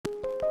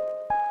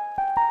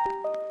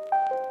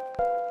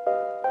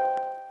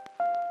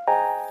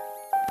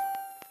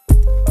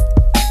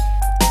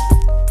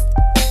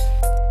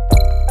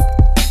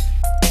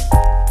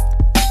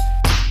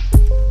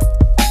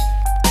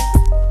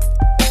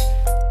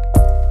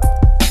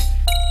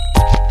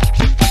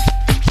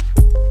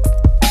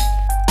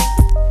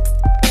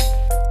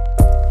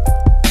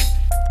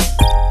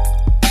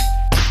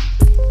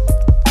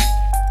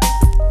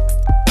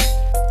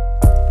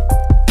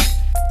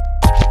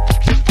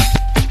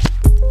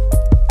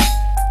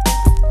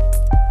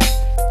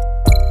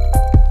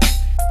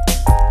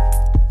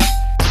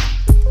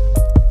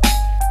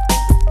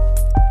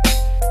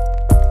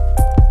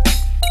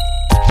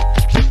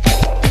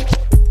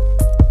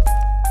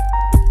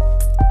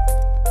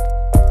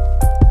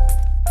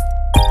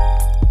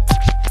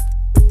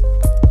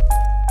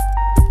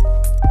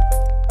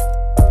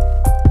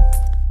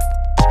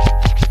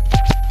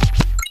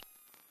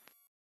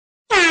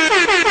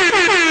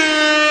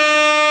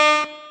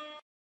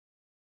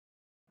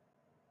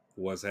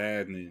What's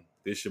happening?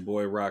 This your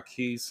boy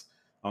Rockies.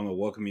 I want to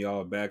welcome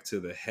y'all back to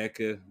the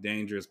Hecka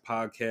Dangerous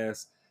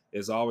podcast.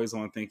 As always, I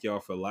want to thank y'all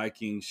for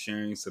liking,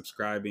 sharing,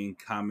 subscribing,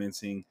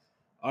 commenting.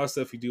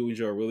 Also, if you do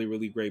enjoy a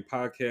really great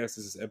podcast, this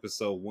is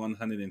episode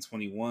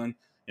 121,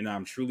 and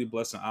I'm truly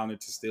blessed and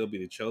honored to still be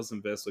the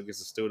chosen vessel that gets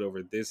to steward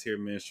over this here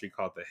ministry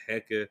called the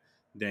Hecka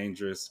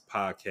Dangerous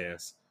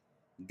podcast.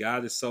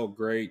 God is so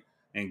great,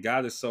 and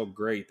God is so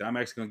great that I'm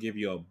actually going to give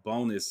you a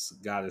bonus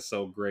God is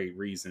so great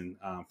reason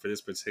for this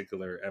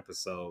particular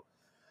episode.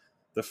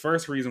 The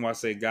first reason why I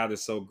say God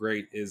is so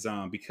great is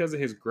because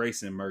of his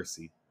grace and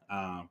mercy.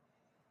 Um,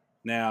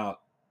 now,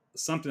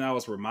 something I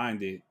was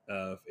reminded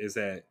of is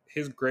that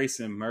his grace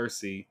and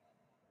mercy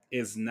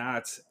is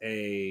not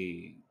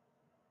a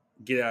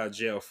get out of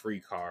jail free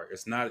card.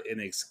 It's not an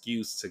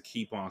excuse to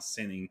keep on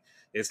sinning.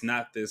 It's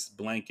not this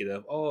blanket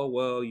of, oh,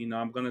 well,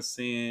 I'm going to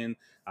sin.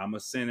 I'm a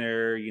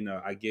sinner.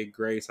 I get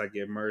grace. I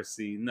get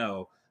mercy.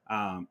 No,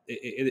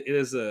 it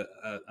is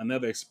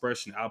another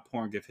expression,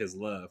 outpouring of his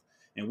love.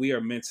 And we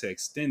are meant to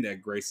extend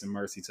that grace and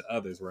mercy to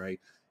others, right?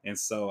 And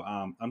so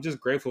I'm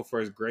just grateful for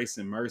his grace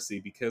and mercy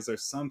because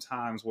there's some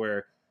times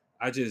where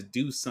I just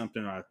do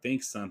something or I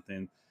think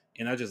something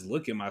and I just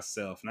look at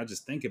myself and I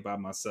just think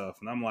about myself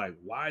and I'm like,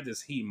 why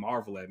does he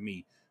marvel at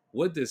me?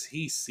 What does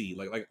he see?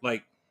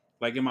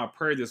 Like in my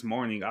prayer this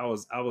morning, I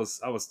was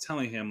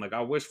telling him, like,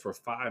 I wish for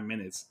 5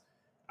 minutes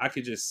I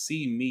could just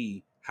see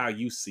me how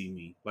you see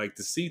me, like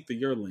to see through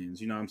your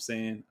lens. You know what I'm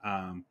saying?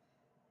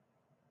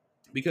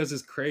 Because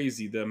it's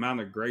crazy the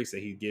amount of grace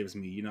that he gives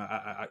me.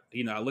 I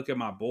look at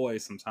my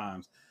boys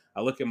sometimes.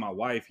 I look at my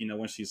wife,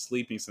 when she's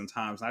sleeping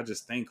sometimes, and I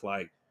just think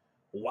like,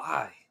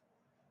 why,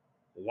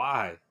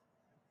 why?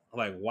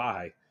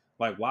 Why?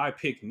 Like, why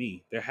pick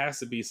me? There has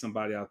to be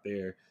somebody out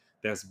there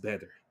that's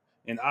better.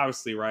 And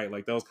obviously, right,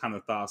 like those kind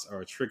of thoughts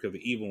are a trick of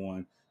the evil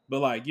one. But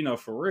like,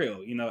 for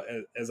real,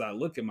 as I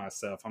look at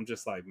myself, I'm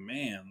just like,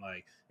 man,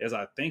 like as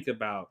I think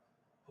about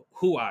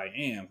who I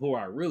am, who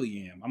I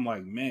really am, I'm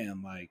like,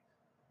 man, like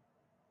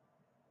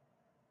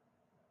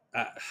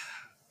I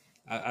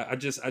I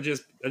just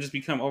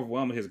become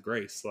overwhelmed with his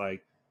grace.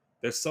 Like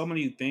there's so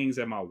many things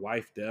that my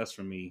wife does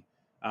for me.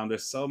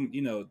 There's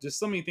just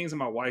so many things that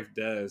my wife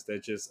does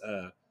that just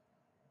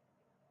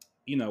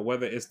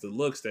whether it's the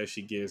looks that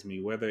she gives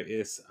me, whether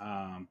it's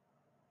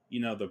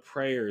the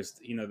prayers,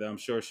 that I'm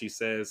sure she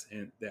says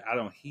and that I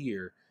don't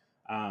hear,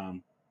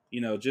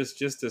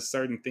 just the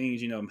certain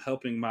things,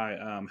 helping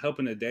my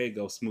helping the day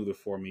go smoother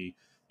for me,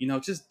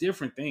 just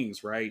different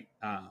things, right?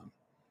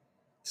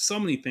 So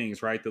many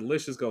things, right? The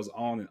list just goes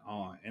on,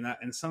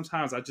 and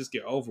sometimes I just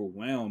get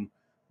overwhelmed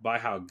by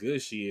how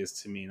good she is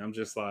to me, and I'm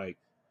just like,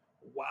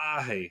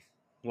 why?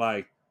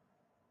 Like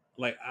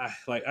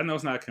I know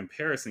it's not a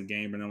comparison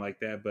game or anything like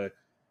that, but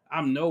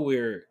I'm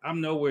nowhere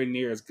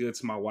near as good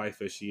to my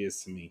wife as she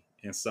is to me.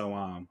 And so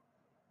I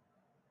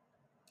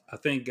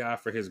thank God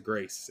for his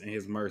grace and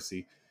his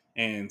mercy.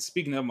 And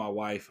speaking of my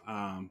wife,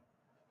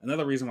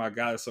 another reason why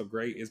God is so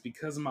great is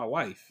because of my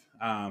wife.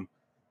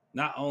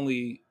 Not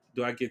only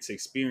do I get to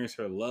experience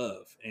her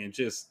love and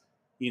just,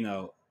 you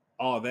know,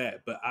 all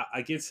that, but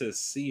I get to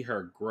see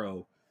her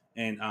grow.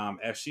 And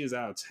as she is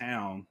out of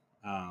town,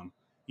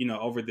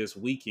 over this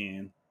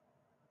weekend,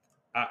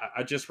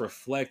 I just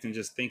reflect and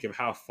just think of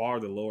how far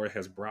the Lord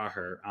has brought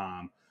her,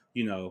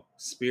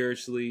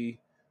 spiritually,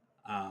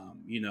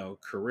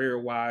 career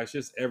wise,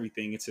 just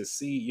everything. And to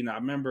see, I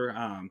remember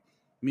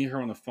me and her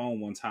on the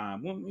phone one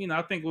time. Well,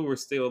 I think we were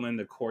still in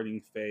the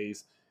courting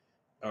phase,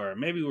 or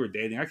maybe we were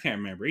dating. I can't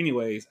remember.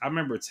 Anyways, I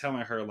remember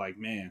telling her, like,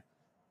 man,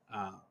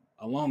 um,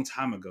 a long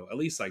time ago, at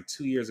least like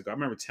 2 years ago, I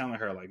remember telling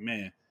her, like,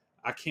 man,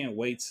 I can't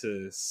wait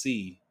to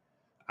see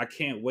I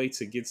can't wait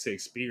to get to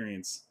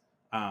experience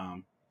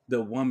um,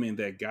 the woman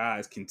that God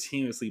is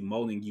continuously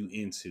molding you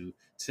into.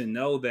 To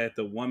know that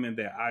the woman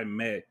that I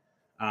met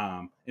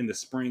in the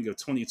spring of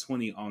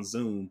 2020 on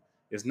Zoom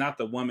is not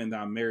the woman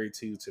that I'm married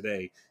to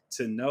today.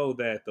 To know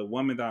that the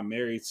woman that I'm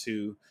married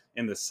to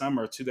in the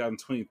summer of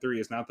 2023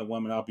 is not the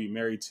woman I'll be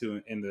married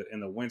to in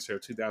the winter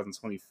of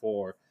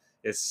 2024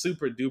 is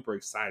super duper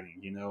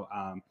exciting.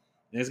 And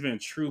it's been a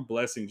true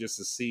blessing just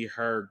to see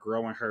her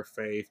grow in her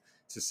faith,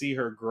 to see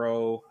her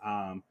grow,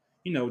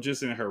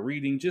 just in her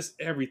reading, just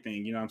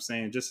everything, I'm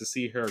saying, just to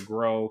see her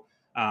grow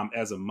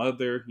as a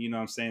mother,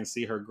 I'm saying,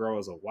 see her grow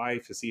as a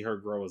wife, to see her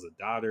grow as a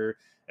daughter,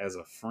 as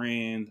a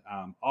friend,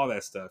 all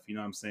that stuff,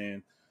 I'm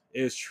saying.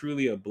 It's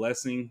truly a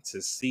blessing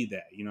to see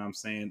that, I'm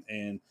saying.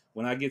 And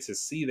when I get to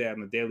see that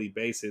on a daily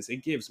basis,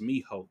 it gives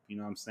me hope,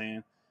 I'm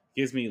saying.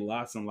 It gives me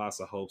lots and lots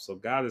of hope. So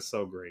God is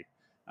so great.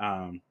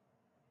 Um,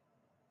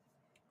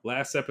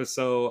 Last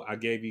episode, I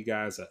gave you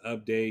guys an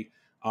update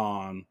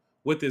on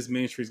what this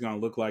ministry is going to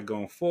look like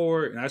going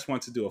forward, and I just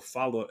want to do a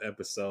follow up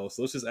episode.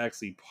 So this is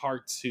actually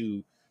part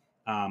two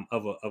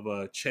of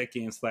a check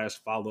in slash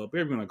follow up.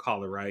 We're going to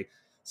call it, right.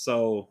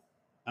 So,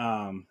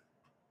 God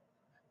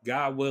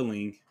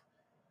willing,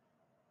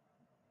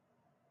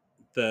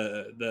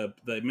 the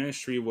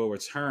ministry will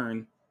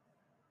return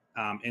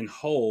in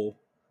whole,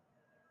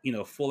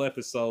 full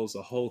episodes,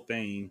 the whole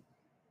thing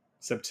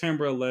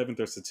September 11th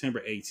or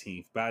September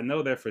 18th. But I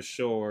know that for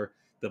sure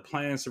the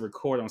plan is to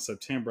record on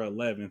September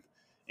 11th.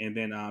 And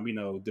then,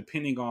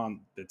 depending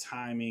on the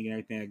timing and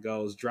everything that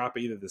goes, drop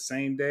it either the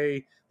same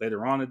day,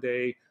 later on the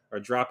day, or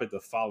drop it the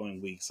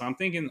following week. So I'm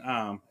thinking,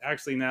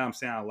 actually, now I'm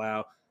saying out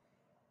loud,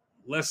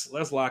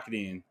 let's lock it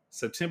in.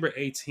 September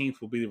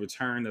 18th will be the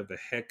return of the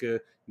Hecka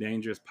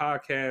Dangerous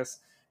podcast,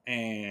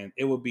 and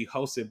it will be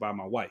hosted by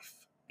my wife.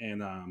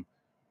 And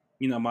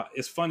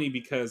it's funny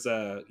because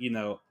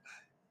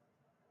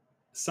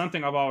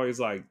something I've always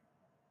like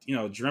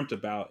dreamt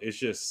about is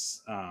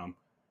just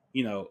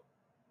you know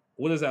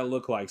what does that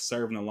look like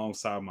serving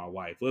alongside my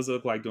wife? What does it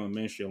look like doing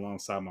ministry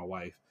alongside my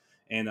wife?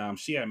 And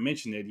she had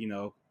mentioned it.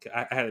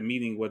 I had a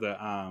meeting with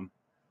a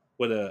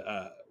what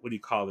do you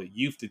call it,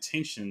 youth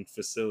detention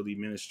facility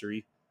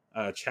ministry,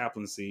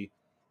 chaplaincy,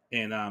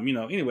 and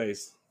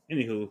anyways,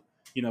 anywho,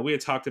 we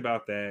had talked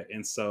about that,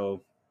 and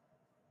so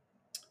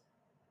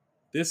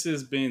this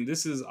has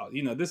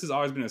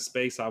always been a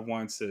space I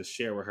wanted to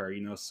share with her.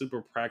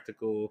 Super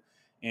practical,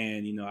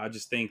 and I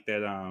just think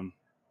that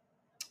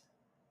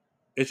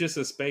it's just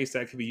a space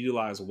that could be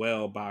utilized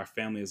well by our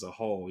family as a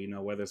whole.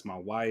 Whether it's my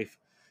wife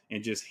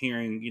and just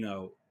hearing,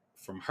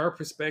 from her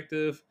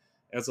perspective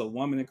as a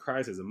woman in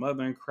Christ, as a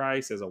mother in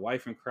Christ, as a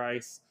wife in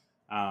Christ.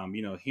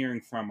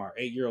 Hearing from our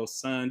 8-year-old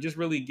son, just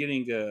really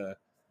getting a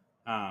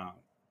um,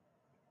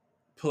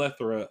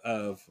 plethora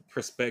of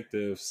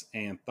perspectives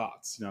and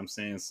thoughts. You know what I'm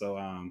saying?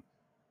 So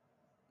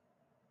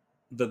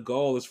the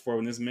goal is for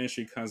when this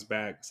ministry comes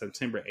back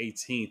September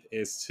 18th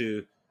is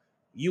to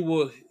you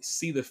will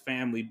see the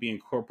family be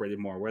incorporated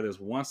more, whether it's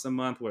once a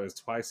month, whether it's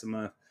twice a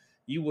month.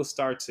 You will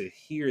start to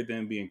hear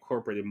them be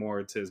incorporated more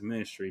into his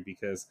ministry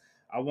because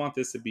I want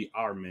this to be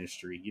our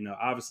ministry.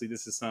 Obviously,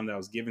 this is something that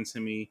was given to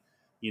me,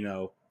 you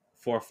know,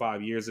 4 or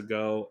 5 years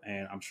ago,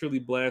 and I'm truly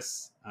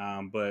blessed.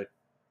 But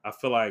I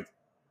feel like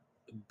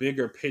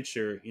bigger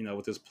picture,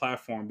 with this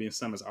platform being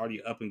something that's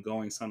already up and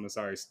going, something that's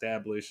already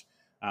established,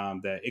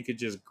 that it could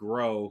just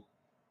grow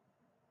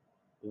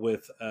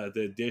with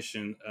the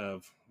addition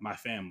of my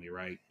family,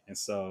 right? And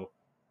so,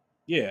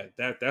 yeah,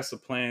 that's the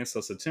plan.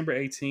 So September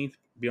 18th,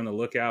 be on the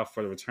lookout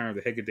for the return of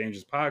the Heck of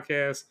Dangerous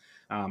podcast.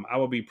 I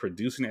will be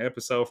producing the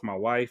episode for my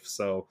wife,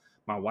 so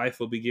my wife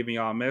will be giving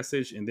y'all a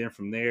message, and then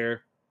from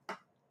there,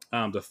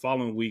 the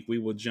following week we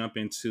will jump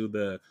into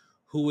the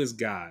Who is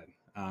God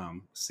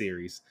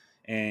series,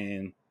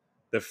 and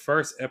the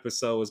first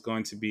episode is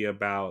going to be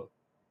about.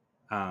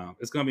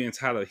 It's going to be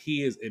entitled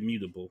 "He is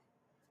Immutable,"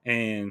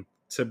 and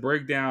to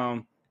break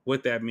down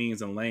what that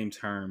means in lame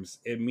terms,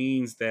 it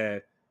means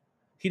that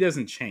he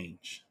doesn't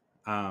change.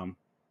 Um,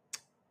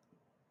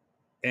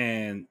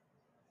 and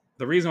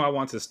the reason why I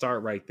want to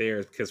start right there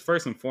is because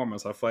first and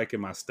foremost, I feel like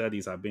in my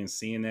studies I've been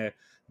seeing that,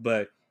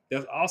 but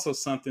there's also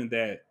something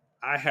that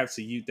I have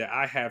to use that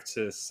I have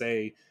to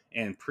say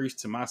and preach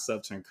to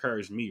myself to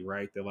encourage me,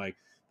 right? That like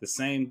the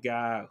same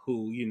guy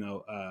who you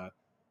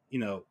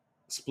know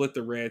split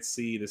the Red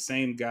Sea, the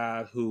same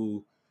guy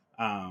who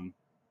um,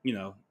 you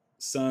know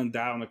son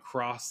died on the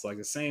cross, like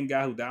the same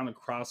guy who died on the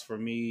cross for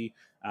me,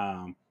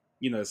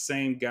 the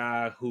same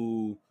guy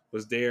who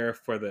was there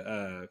for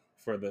the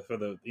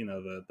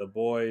the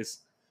boys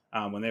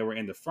when they were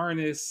in the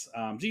furnace.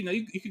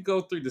 You could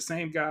go through the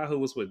same guy who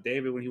was with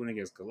David when he went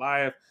against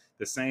Goliath,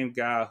 the same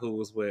guy who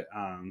was with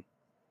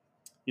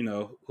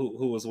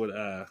who was with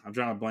I'm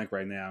drawing a blank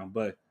right now,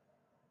 but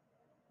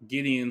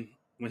Gideon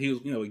when he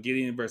was with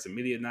Gideon versus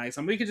Midianites.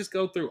 We could just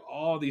go through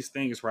all these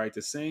things, right?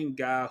 The same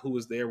guy who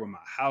was there when my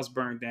house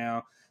burned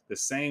down, the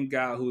same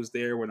guy who was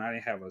there when I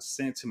didn't have a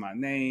cent to my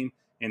name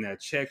and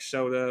that check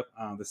showed up.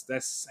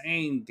 That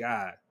same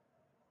guy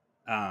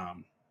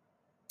um,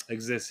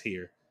 exists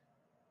here.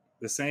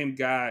 The same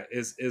guy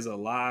is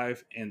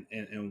alive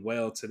and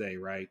well today,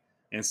 right?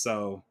 And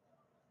so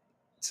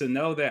to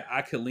know that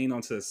I could lean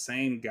onto the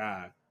same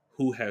guy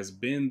who has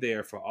been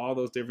there for all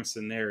those different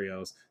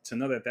scenarios, to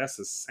know that that's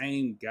the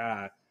same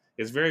guy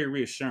is very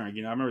reassuring.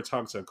 I remember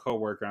talking to a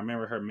coworker. I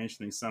remember her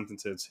mentioning something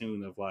to the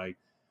tune of like,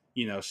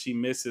 she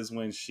misses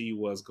when she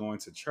was going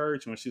to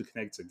church, when she was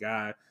connected to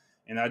God.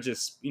 And I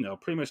just,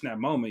 pretty much in that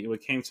moment,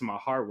 what came to my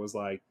heart was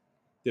like,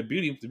 the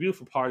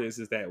beautiful part is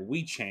that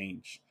we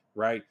change,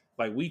 right?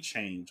 Like we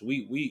change.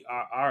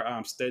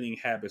 Our studying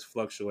habits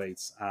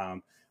fluctuates.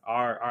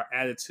 Our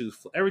attitude,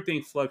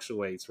 everything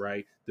fluctuates,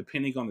 right?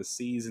 Depending on the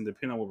season,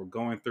 depending on what we're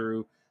going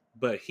through.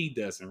 But he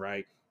doesn't,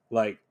 right?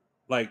 Like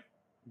like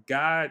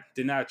God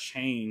did not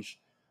change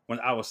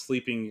when I was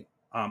sleeping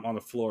on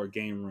the floor of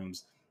game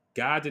rooms.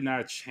 God did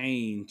not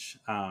change,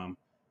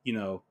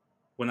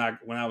 when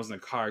I was in a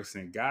car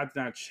accident. God did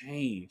not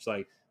change.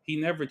 Like he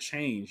never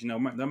changed. No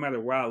matter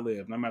where I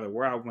lived, no matter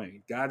where I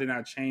went, God did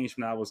not change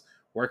when I was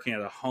working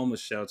at a homeless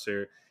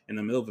shelter in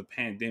the middle of a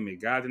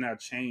pandemic. God did not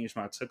change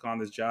when I took on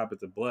this job at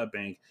the blood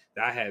bank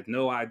that I had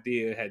no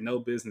idea, had no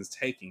business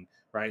taking,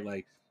 right?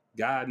 Like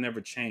God never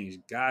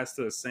changed. God's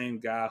still the same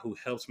guy who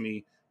helps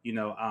me,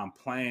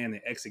 plan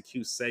and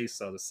execute Say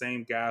So. The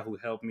same guy who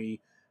helped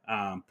me,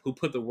 who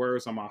put the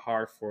words on my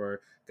heart for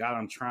God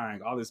I'm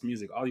Trying, all this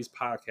music, all these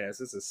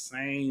podcasts. It's the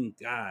same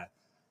God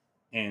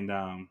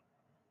and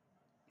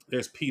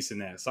there's peace in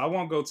that. So I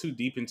won't go too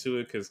deep into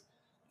it because,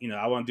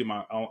 I want to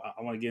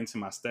I want to get into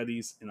my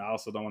studies, and I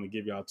also don't want to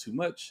give y'all too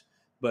much.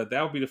 But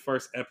that will be the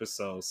first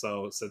episode.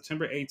 So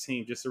September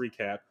 18th, just to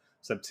recap,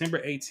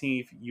 September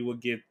 18th, you will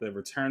get the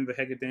Return to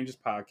the Hecka Dangerous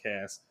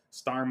podcast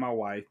starring my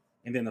wife.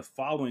 And then the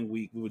following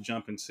week, we will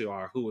jump into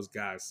our Who Was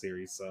God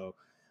series. So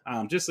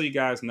just so you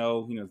guys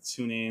know,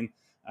 tune in.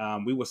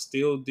 We will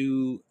still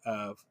be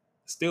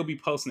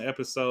posting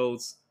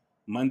episodes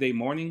Monday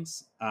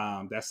mornings.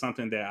 That's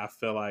something that I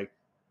feel like,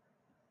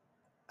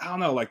 I don't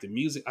know, like the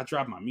music. I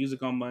drop my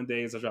music on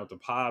Mondays. I drop the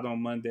pod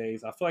on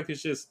Mondays. I feel like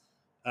it's just,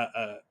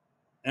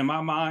 in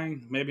my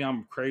mind, maybe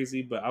I'm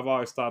crazy, but I've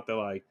always thought that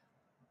like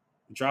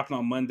dropping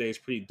on Monday is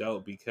pretty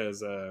dope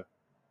because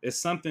it's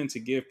something to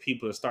give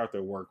people to start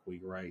their work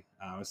week, right?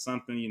 It's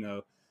something,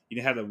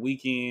 you had a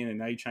weekend and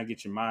now you're trying to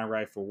get your mind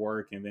right for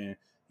work. And then,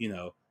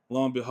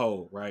 lo and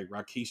behold, right,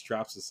 Raquise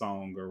drops a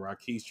song or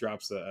Raquise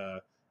drops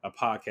a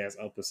podcast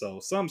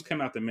episode. Something's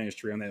come out the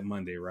ministry on that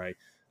Monday, right?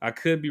 I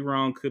could be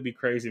wrong, could be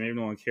crazy. Maybe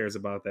no one cares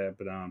about that,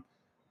 but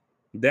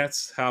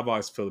that's how I've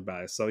always felt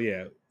about it. So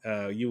yeah,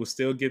 you will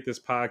still get this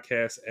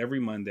podcast every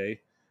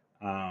Monday,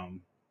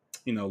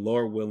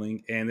 Lord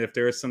willing. And if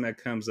there is something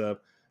that comes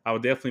up, I will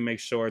definitely make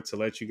sure to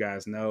let you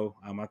guys know.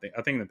 I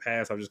think in the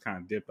past I've just kind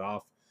of dipped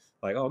off,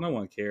 like, oh, no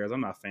one cares.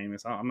 I'm not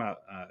famous. I'm not,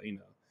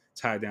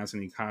 tied down to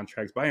any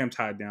contracts, but I am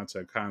tied down to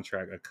a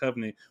contract, a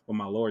covenant with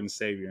my Lord and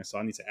Savior, and so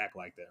I need to act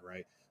like that,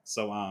 right?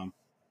 So,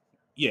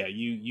 yeah,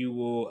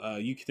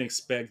 you can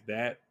expect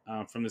that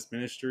from this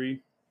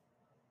ministry.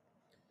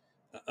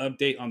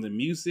 Update on the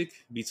music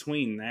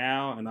between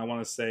now and I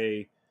want to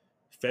say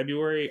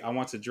February. I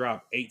want to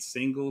drop 8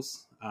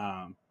 singles.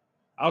 I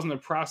was in the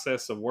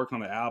process of working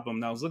on the album,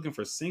 and I was looking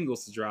for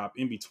singles to drop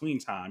in between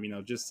time,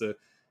 just to,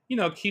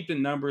 keep the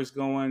numbers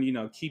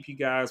going, keep you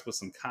guys with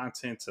some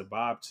content to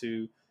bob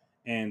to.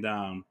 And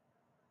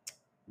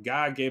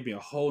God gave me a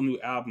whole new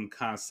album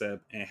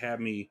concept and had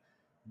me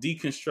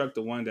deconstruct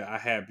the one that I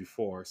had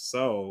before.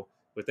 So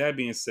with that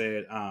being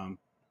said, I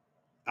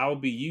will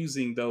be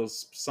using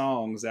those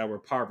songs that were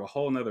part of a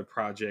whole nother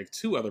project,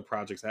 2 other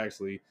projects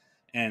actually,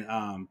 and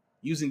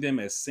using them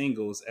as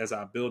singles as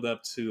I build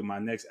up to my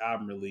next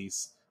album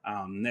release.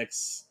 The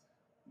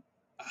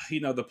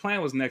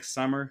plan was next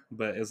summer,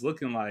 but it's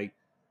looking like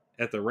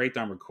at the rate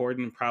that I'm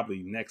recording,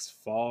 probably next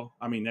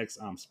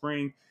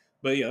spring.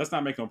 But yeah, let's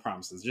not make no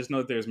promises. Just know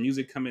that there's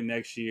music coming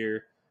next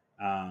year,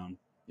 and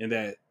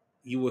that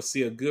you will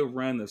see a good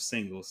run of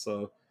singles.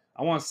 So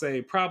I want to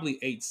say probably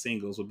 8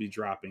 singles will be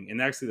dropping.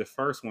 And actually the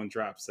first one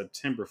drops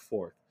September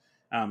 4th.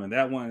 And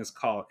that one is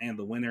called And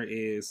the Winner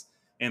Is.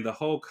 And the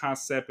whole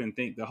concept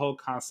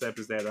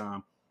is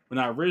that when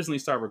I originally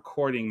started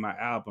recording my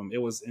album,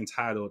 it was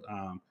entitled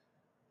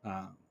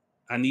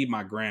I Need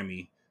My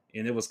Grammy.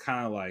 And it was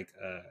kind of like,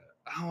 I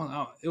don't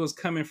know, it was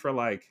coming for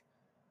like,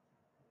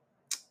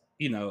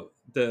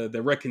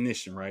 the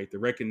recognition, right? The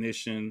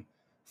recognition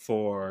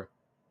for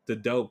the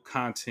dope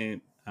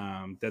content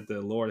that the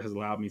Lord has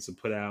allowed me to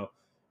put out,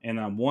 and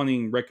I'm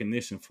wanting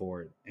recognition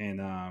for it.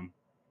 And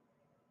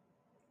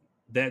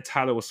that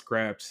title was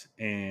scrapped,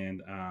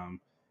 and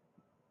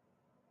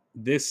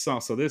this song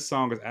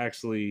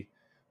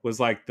was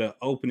like the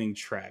opening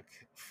track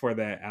for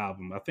that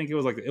album. I think it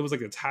was like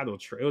a title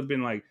track. It would have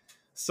been like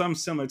something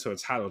similar to a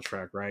title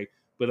track, right?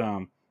 But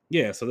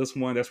yeah, so that's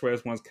where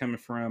this one's coming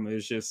from.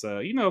 It's just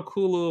a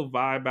cool little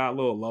vibe out,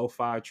 little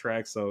lo-fi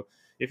track. So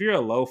if you're a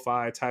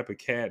lo-fi type of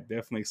cat,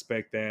 definitely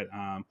expect that.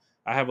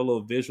 I have a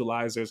little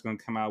visualizer that's going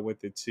to come out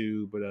with it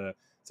too. But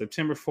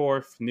September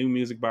 4th, new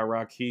music by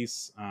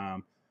Raquise. Be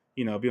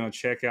on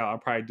checkout. I'll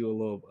probably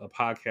do a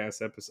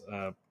podcast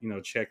episode,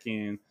 check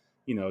in,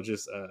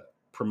 just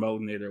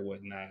promoting it or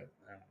whatnot.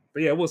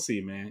 But yeah, we'll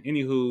see, man.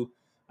 Anywho,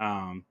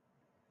 I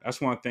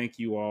just want to thank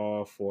you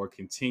all for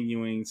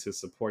continuing to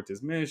support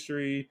this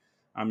ministry.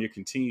 Your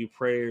continued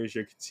prayers,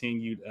 your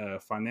continued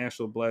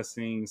financial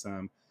blessings,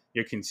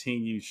 your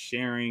continued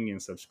sharing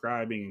and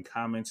subscribing and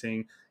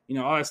commenting.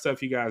 All that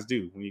stuff you guys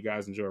do when you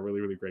guys enjoy a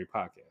really, really great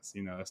podcast.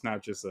 It's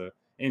not just a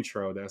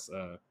intro. That's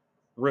a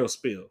real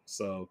spill.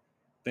 So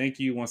thank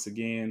you once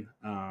again.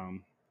 Be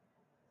on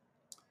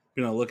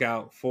the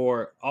lookout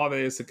for all that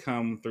is to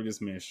come through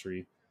this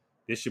ministry.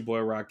 This your boy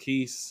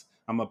Raquise.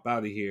 I'm up out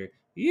of here.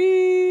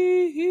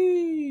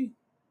 Yee-hee.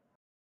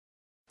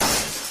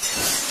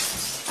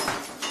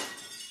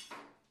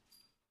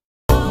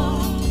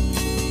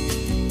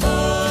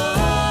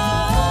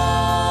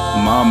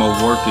 Mama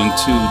working 2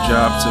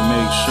 jobs to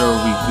make sure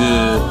we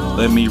good.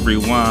 Let me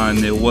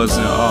rewind, it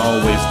wasn't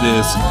always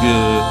this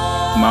good.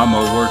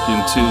 Mama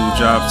working 2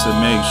 jobs to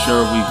make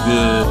sure we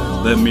good.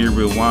 Let me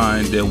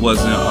rewind, it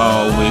wasn't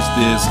always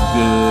this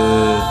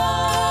good.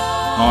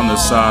 On the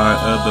side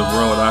of the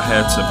road, I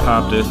had to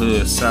pop the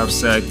hood.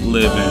 Southside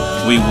living,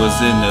 we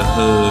was in the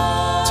hood.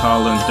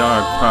 Tall and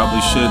dark,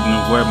 probably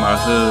shouldn't wear my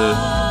hood.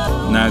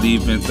 Not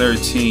even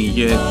 13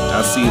 yet,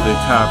 I see the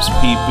cops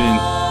peeping.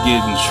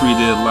 Getting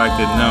treated like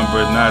a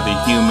number, not a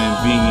human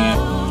being.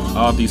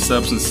 All these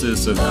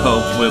substances to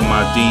cope with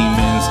my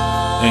demons.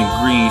 In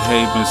Green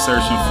Haven,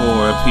 searching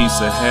for a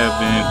piece of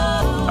heaven.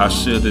 I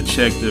should have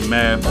checked the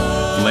map,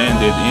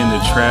 landed in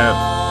the trap.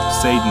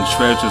 Satan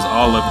treasures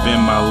all up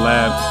in my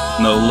lap.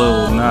 No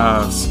Lil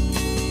Nas,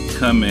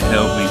 come and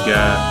help me,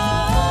 God.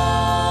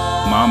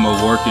 Mama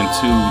working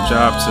 2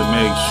 jobs to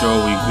make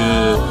sure we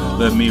good.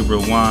 Let me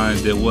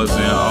rewind, it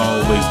wasn't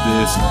always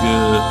this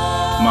good.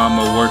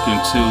 Mama working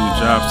 2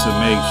 jobs to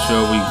make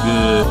sure we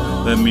good.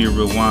 Let me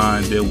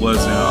rewind, it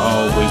wasn't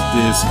always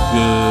this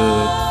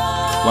good.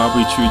 Why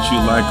we treat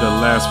you like a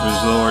last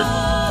resort?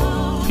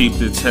 Peep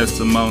the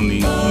testimony,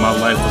 my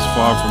life was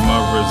far from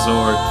a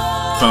resort.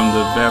 From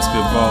the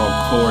basketball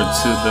court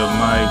to the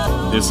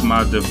mic, it's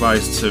my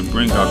device to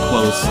bring us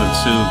closer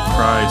to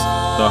Christ,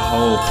 the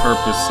whole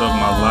purpose of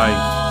my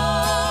life.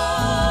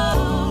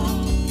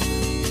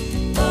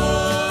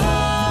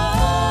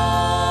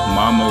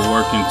 Mama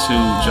working 2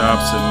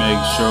 jobs to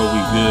make sure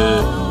we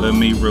good. Let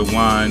me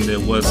rewind, it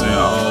wasn't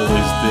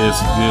always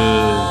this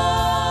good.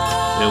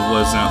 It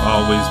wasn't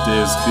always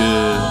this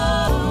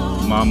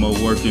good. Mama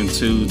working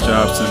 2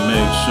 jobs to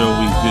make sure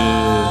we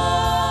good.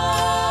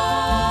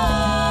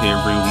 Hit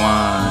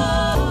rewind.